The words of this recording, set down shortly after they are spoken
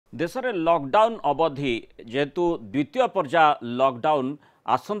देश में लॉकडाउन अवधि जेहेतु द्वितीय पर्याय लॉकडाउन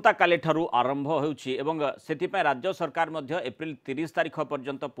आसंता काली ठारू आरंभ होउछि एवं सेथिपय राज्य सरकार मध्य एप्रिल 30 तारिख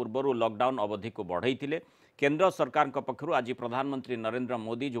पर्यंत पूर्व लॉकडाउन अवधि को बढ़ाइथिले। केंद्र सरकार पक्षरु आज प्रधानमंत्री नरेंद्र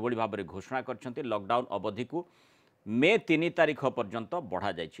मोदी जो भाव में घोषणा करछन्ती लॉकडाउन अवधि को मे 3 तारिख पर्यंत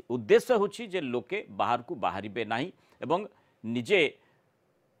बढ़ा जाइछि। उद्देश्य होछि जे लोके बाहर को बाहरिबे नाही एवं निजे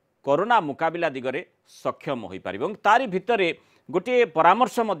कोरोना मुकाबिला दिगरे सक्षम हो पार। तारी भितरे गोटे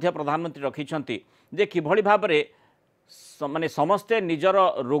परामर्श मध्य प्रधानमंत्री रखिछन्ती जे किभଳି भाबरे माने समस्ते निजर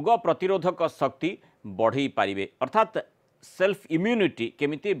रोग प्रतिरोधक शक्ति बढ़ी पारिबे अर्थात सेल्फ इम्यूनिटी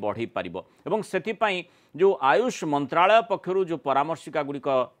केमिति बढ़ी पारिबो एवं सेथिपाई जो आयुष मंत्रालय पक्षरु जो परामर्शिका गुड़िक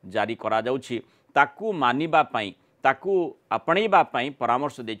जारी करा जाउछि ताकू मानिबा पाई ताकू आपणैबा पाई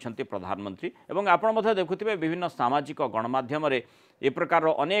परामर्श देछन्ती प्रधानमंत्री। एवं आपण मध्ये देखुथिबे विभिन्न सामाजिक गणमाध्यम रे ए प्रकार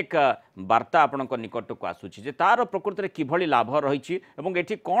अनेक वार्ता आपणक निकट को आसुछि जे तार प्रकृति में किभଳି लाभ रही एवं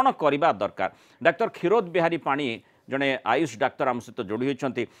एठी कौन करबा दरकार। डॉक्टर क्षीरोद बिहारी पाणी जड़े आयुष डाक्तर आम सहित जोड़ी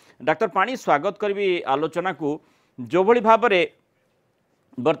होती। डाक्तर पाणी स्वागत करी आलोचना को जो भली भाव में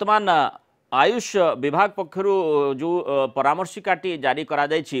वर्तमान आयुष विभाग पक्षरु जो परामर्शिकाटी जारी करा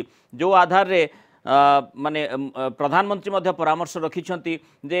जायछि जो आधार रे माने प्रधानमंत्री मध्य परामर्श रखिछन्ती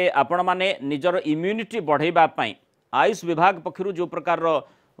जे आपण माने निजर इम्यूनिटी बढ़ाइबा पई आयुष विभाग पक्षरु जो प्रकार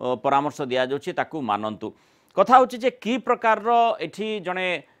परामर्श दिया जाउछि ताकू मानन्तु। कथा होछि जे की प्रकार एठी जणे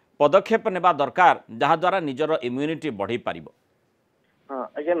पदक्षेप नेबा दरकार जहा द्वारा निजर इम्यूनिटी बढ़ी पारिबो। हां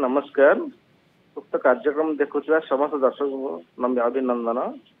आज्ञा नमस्कार। उक्त कार्यक्रम देखुवा समस्त दर्शक अभिनंदन।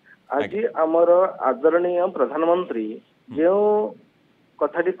 आज आमर आदरणीय प्रधानमंत्री जो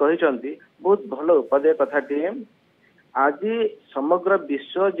कथाटी कहिसंती बहुत भलो उपदे कथाटी। आज समग्र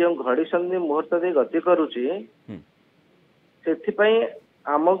विश्व जो घड़ी संधि मुहूर्त दे गति करूची सेथिपई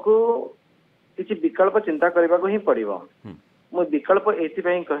आमको किछि विकल्प चिंता करबा को ही पड़िबो। मु विकल्प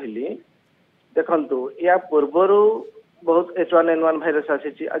एथिपई कहली देखंतु या पूर्वरु बहुत H1N1 भाइरस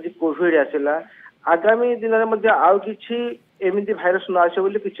आसी आज कोविड आसिला आगामी दिन में मध्य आउ किछि एमिति भाइरस न आसे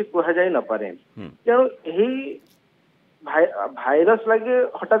बोली किछि कहा जाय न पारे। तेणु एही भाइरस लगे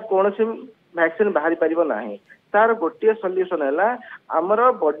हठात कौन सी वैक्सीन बाहरी पारिबो नाही। तार गोटे सॉल्यूशन है आमर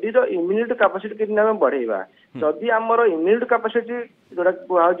बॉडी रो इम्यूनिटी कैपेसिटी कितनी आम बढ़ेबा। जदि आमर इम्यूनिटी कैपेसिटी जोड़ा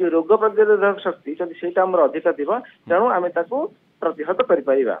कहूँ रोग प्रतिरोधक शक्ति जदि सेटा आमर अधिक थिबो तेणु आमे ताकू प्रतिहत करि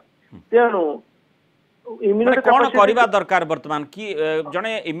परिबा। तेणु इम्यूनिटी कौन करबा दरकार वर्तमान की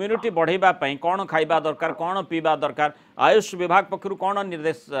जने इम्यूनिटी बढ़ेबा पई कौन खाइबा दरकार कौन पीबा दरकार आयुष विभाग पक्षरु कौन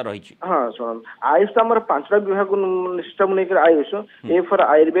निर्देश रही। हाँ सुन आयुष तो आम 5टा विभाग सिस्टम लेकर Ayush A for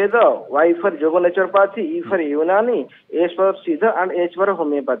Ayurveda Y for योग नेचुरोपैथी ई फॉर यूनानी एस फॉर सिद्ध एंड एच फॉर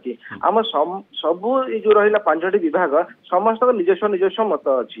होमियोपैथी आम सबू जो रहा 5टी विभाग समस्त निजस्व मत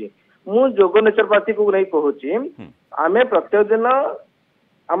अच्छी। मु योग नेचुरोपैथी को नहीं कहूँ आम प्रत्येक दिन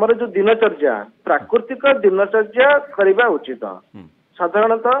आमर जो दिनचर्या प्राकृतिक दिनचर्या करबा उचित।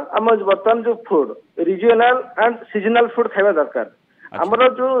 साधारणतः आम बर्तमान जो फूड रिजियोनल एंड सीजनल फूड खाइबा दरकार। आमर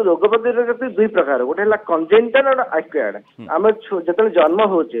जो रोग प्रतिरोधक दुई प्रकार गोटे है कंजेनिटल और एक्वायर्ड। आम जो जन्म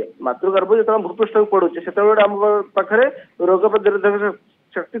होचे मातृगर्भ जो भूपृष्ठ को पड़ुचे से आम पाखे रोग प्रतिरोधक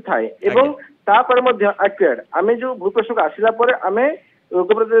शक्ति थाए एवं तापर मध्य एक्वायर्ड आम जो भूपृष्ठ को आसिला परे आमे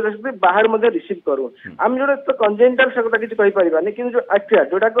रोग प्रतिरोधक शक्ति बाहर मध्य रिसीव करूँ। आम जो तो कंजेनिटल शक्ति किसी कहि परिबानी कि जो एक्वायर्ड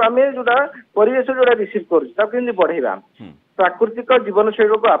जोटा को आम जोटा परिवेश जोटा रिसीव करूँ बढ़ेबा प्राकृतिक जीवन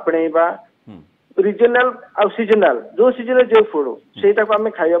शैली को आपणेबा रिजनल आ सीजनल जो सीजन जो फूड सेटा को आम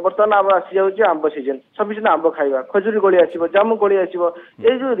खाइबा। बर्तमान आम आसी जाउची आंब सीजन सफिशिएंट आंब खाइबा खजुरी कोली आसीबो जामु कोली आसीबो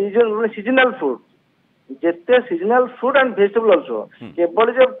ए जो रीजन माने सीजनल फूड जेते seasonal food and vegetable also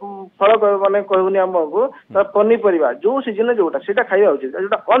केवल जो फल माने कहूनी हमको पनी परिबा जो सीजन जोटा सेटा खाइबा उचित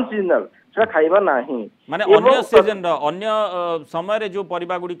जोटा अन सीजनल सेटा खाइबा नाही। माने अन्य सीजन अन्य समय रे जो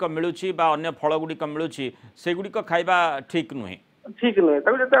परिबा गुडी को मिलुची बा अन्य फल गुडी को मिलुची से गुडी को खाइबा ठीक नुहे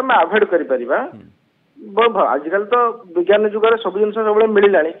ताको जते हम अवॉइड करि परिबा। आजकल तो विज्ञान जुग सब जिन सब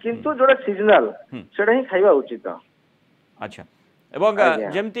मिलानी किंतु जोटा सीजनल सेटा ही खाइबा उचित। अच्छा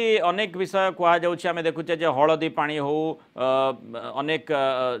एवं जमती अनेक विषय कह जाए देखुचे जे हलदी पानी हो अनेक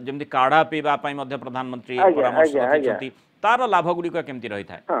जमती काढ़ा पीवा प्रधानमंत्री परामर्श रखिछन्ती तार लाभ गुड़िक केमती रही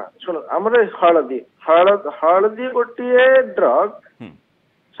था। हाँ सुन आमर हलदी हलदी गोटे ड्रग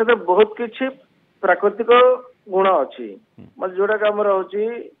से बहुत किछि प्राकृतिक गुण अच्छी जोटा आमर हूँ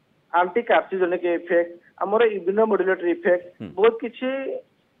आंटी कार्सिजोनिक इफेक्ट आमर इम्यूनोमोडुलेटरी इफेक्ट बहुत किछि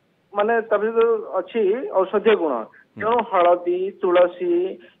माने अच्छी औषधीय गुण। तेणु हलदी तुलसी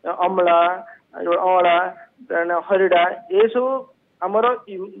अमला अला हरिडा ये सब आमर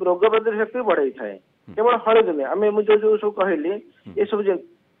रोग प्रतिरोधक शक्ति बढ़ाई थाए। केवल हलदी नुहे आम जो सब कहली ये सब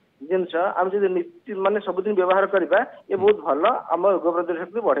जिनस आम नीति माने सबुदिन व्यवहार करवा ये बहुत भल आम रोग प्रतिरोधक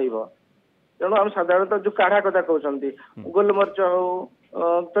शक्ति बढ़ेब तेणु आम साधारणतः जो काढ़ा कथा कहते गोलमरीच हो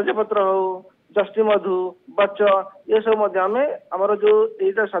तेजपत्र हो जस्टी मधु बच ये सब आमर जो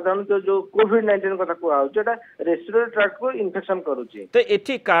यहाँ साधारणतः जो कोविड-19 कथा कहूँ रेस्पिरेटरी ट्रैक्ट को इन्फेक्शन करुच्ची तो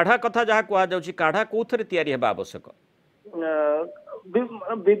एठी काढ़ा कथा जहाँ कहु काढ़ा कौन तैयारी हेबा आवश्यक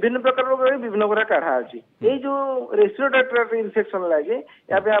विभिन्न प्रकार विभिन्न प्रकार काढ़ा अच्छी ये जो रेस्पिरेटरी ट्रैक्ट इन्फेक्शन लगे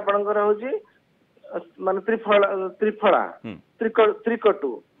या आपंकर हूँ मान त्रिफला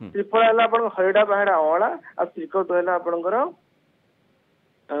त्रिकटु त्रिफला है हरिड़ा पहाड़ा अँला आ त्रिकटु है आपंकर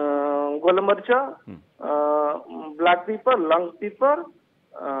गोलमरीच black pepper lung pepper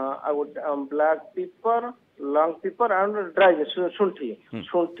black pepper lung paper and dry शुंठी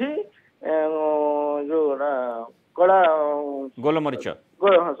शुंठी जो कड़ा गोलमरीच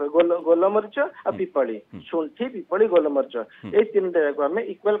हाँ सर गोलमरीच आ पिपली शुंठी पिपली गोलमरीच ये तीन टाइप आम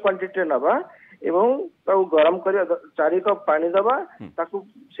इक्वाल क्वांटिटी नवा एवं गरम कर 4 कप पानी दबा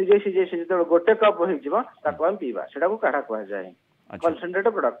सिझे सिझे जो गोटे कप हो पीवा से काढ़ा कह जाए कंसंट्रेट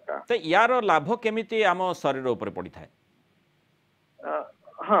प्रोडक्ट तो यार लाभ केमिति आम शरीर ऊपर पड़ी थाए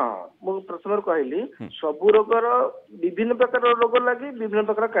हाँ मु प्रथम कहली सबु रोगर विभिन्न प्रकार रोग लगी विभिन्न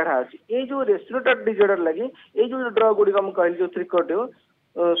प्रकार काढ़ा अच्छी ये जो रेस्पिरेटरी डिजॉर्डर लगी ये जो ड्रग गुड़ी कहली जो त्रिकट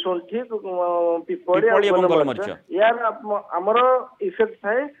शुंठी पिपली गोलमरीच यार आमर इफेक्ट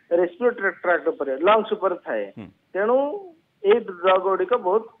थाए रेस्पिरेटरी ट्रैक्ट उपर लंग्स उपर थाए तेणु ये ड्रग गुड़िक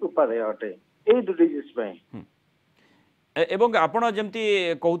बहुत उपादेय अटे ये डिजीज एवं आपण जमती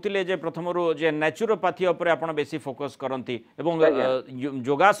कहते जे प्रथम जे नेचुरोपैथी उपर आपण बेसी फोकस करती एवं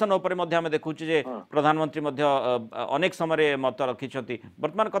योगासन उपर आम देखुँ जे प्रधानमंत्री अनेक समय मत रखिंट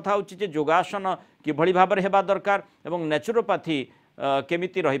वर्तमान कथा होची जे योगासन किभली भाव में हेबा दरकार एवं नेचुरोपैथी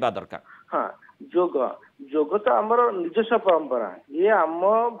केमिति रहिबा दरकार हाँ योग योग तो आमर निजस्व परंपरा ये आम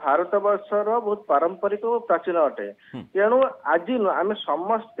भारत वर्षर बहुत पारंपरिक और प्राचीन अटे तेणु आज आम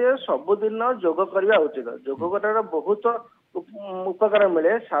समस्ते सबुदिन योग करवा उचित योग कर बहुत उपकार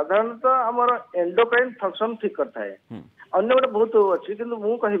मिले साधारणतः आमर एंडोक्राइन फंक्शन ठीक करता है अन्य गोटे बहुत अच्छी कि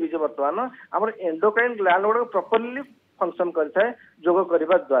मुझे बर्तमान आमर एंडोक्राइन ग्लैंड गुड़ा प्रॉपर्ली फंक्शन करता है योग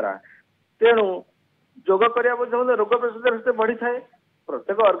करने द्वारा तेणु योग करने रोग प्रतिरोधक बढ़ी थाए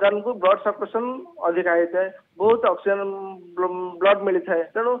प्रत्येक ऑर्गन को ब्लड सर्कुलेशन अधिक होता है बहुत ऑक्सीजन ब्लड मिलता है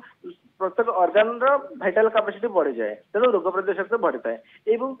तेणु प्रत्येक ऑर्गन वाइटल कैपेसिटी बढ़ी जाए तेणु रोग प्रतिरोधक शक्ति बढ़ी थाए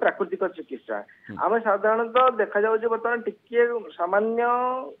एवं प्राकृतिक चिकित्सा आम साधारणतः देखा जाऊँ बर्तमान टिके सामान्य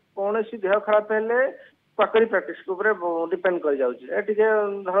कौन देह खराब हेले प्राकृतिक प्रैक्टिस डिपेंड कर जाऊँगी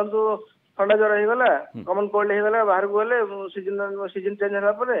धरतु ठंडा ज्वर होगला कमन कोल्ड होगला बाहर को गले सीजन चेंज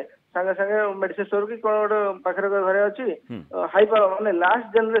होगा सागे सागे मेडिसिन स्टोर की कौन गोटे पाखे घरे अच्छी हाइपर माने लास्ट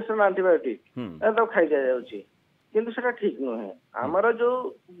जनरेशन आंटीबायोटिक तो खाई जाऊँगी किंतु सेटा ठीक नुहे आमर जो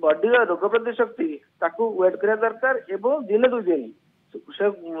बॉडी रोग प्रतिरोधक शक्ति ताकू वेट करा दरकार एवं दिन 2 दिन से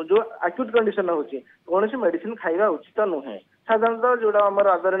जो एक्यूट कंडीशन होची कौन सी मेडिसिन खाइबा उचित नुहे साधारणतः जोड़ा आमर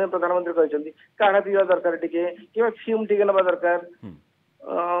आदरणीय प्रधानमंत्री कहते काढ़ा पीवा दरकार टिके कि फ्यूम टिके नवा दरकार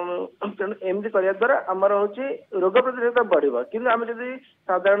तेणु एमती करने द्वारा आमर हूँ रोग प्रतिरोधकता बढ़ कि आम जब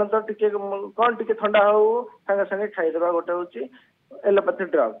साधारणतः टिके कौन टिके ठंडा हो सागे सागे खाईदेवा गोटे हूँ एलोपैथी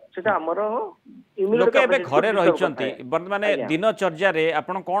ड्रग सेटा आमर लोके घरे रही बर्तमान दिनचर्या रे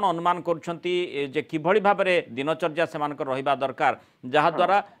आपण कौन अनुमान कर किभली भाव में दिनचर्या से रहिबा दरकार जहाँ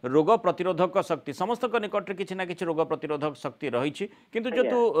द्वारा रोग प्रतिरोधक शक्ति समस्त निकट किसी ना किसी रोग प्रतिरोधक शक्ति रही किंतु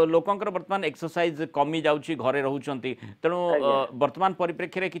जेतु लोकंकर बर्तमान एक्सरसाइज कमी जाउची घरे रहउचंती तेणु वर्तमान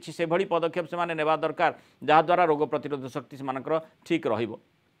परिप्रेक्षी किसी से भली पदक्षेप से माने नेबा दरकार जहाँ द्वारा रोग प्रतिरोधक शक्ति से ठीक रहिबो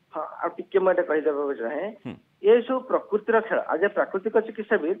हाँ टिके मुझे कहीदेक चाहे ये सब प्रकृतिर खेल आज प्राकृतिक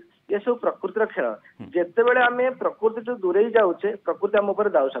चिकित्साविद ये सब प्रकृतिर खेल जिते बड़े आम प्रकृति जो दूरे जाऊे प्रकृति आम उपर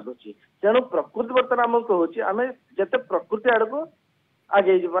दाऊ साधुची तेणु प्रकृति बर्तमान आम कहूँ आम जिते प्रकृति आड़ को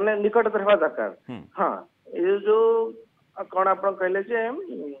आगे माने निकटतर हवा दरकार हाँ ये जो कौन आप कहले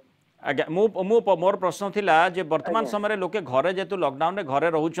आज्ञा मोर प्रश्न थिला जे वर्तमान समय लोके घरे जेतु लॉकडाउन रे घरे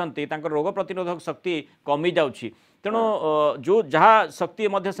रहउचंती तांकर रोग प्रतिरोधक शक्ति कमी जाउची तेणु जो जहाँ शक्ति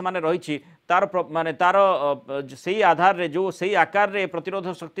मध्य से माने रही तार माने तार सही आधार रे जो सही आकार रे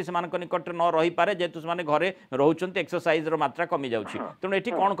प्रतिरोधक शक्ति से निकट न रही पारे जेतु से घरे रहउचंती एक्सरसाइज रो मात्रा कमी जाउची तेणु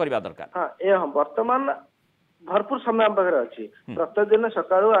एठी कोन करबा दरकार हां ए वर्तमान भरपूर समय हम पाखरे अछि प्रतिदिन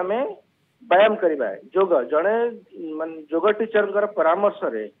सकाळु आमे व्यायाम करवा योग जड़े योग टीचर परामर्श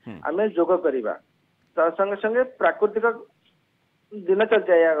रे आमे योग करवा संगे संगे प्राकृतिक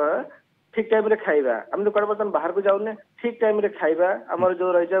दिनचर्या ठीक टाइम रे खाइबा हम तो बर्तमान बाहर को जाऊने ठीक टाइम रे खाइबा हमर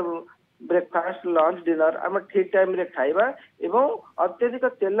जो रही ब्रेकफास्ट लंच डिनर आम ठीक टाइम रे खाइबा एवं अत्यधिक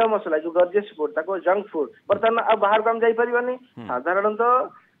तेल मसला जो गर्जियस फूड ताको जंक फूड बर्तमान आ बाहर को हम जाई परिबानी साधारणतः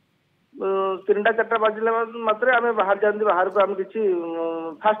तीनटा चारटा बाजिला मात्रे आम बाहर जाती बाहर को आम किसी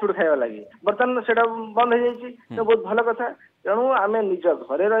फास्ट फुड खाଇବା लगी बर्तमान से बंद हो जाइए तो बहुत भल कथा तेणु आम निज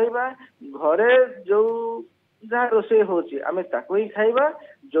घरे रहा घरे जो जहाँ रोषे होची आम ताको ही खाइबा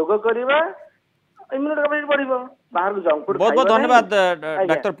जोग करवा इम्यूनिटी बढ़ बाहर जंक फूड बहुत बहुत धन्यवाद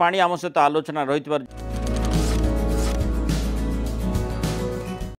डॉक्टर पाणी आम सहित आलोचना रही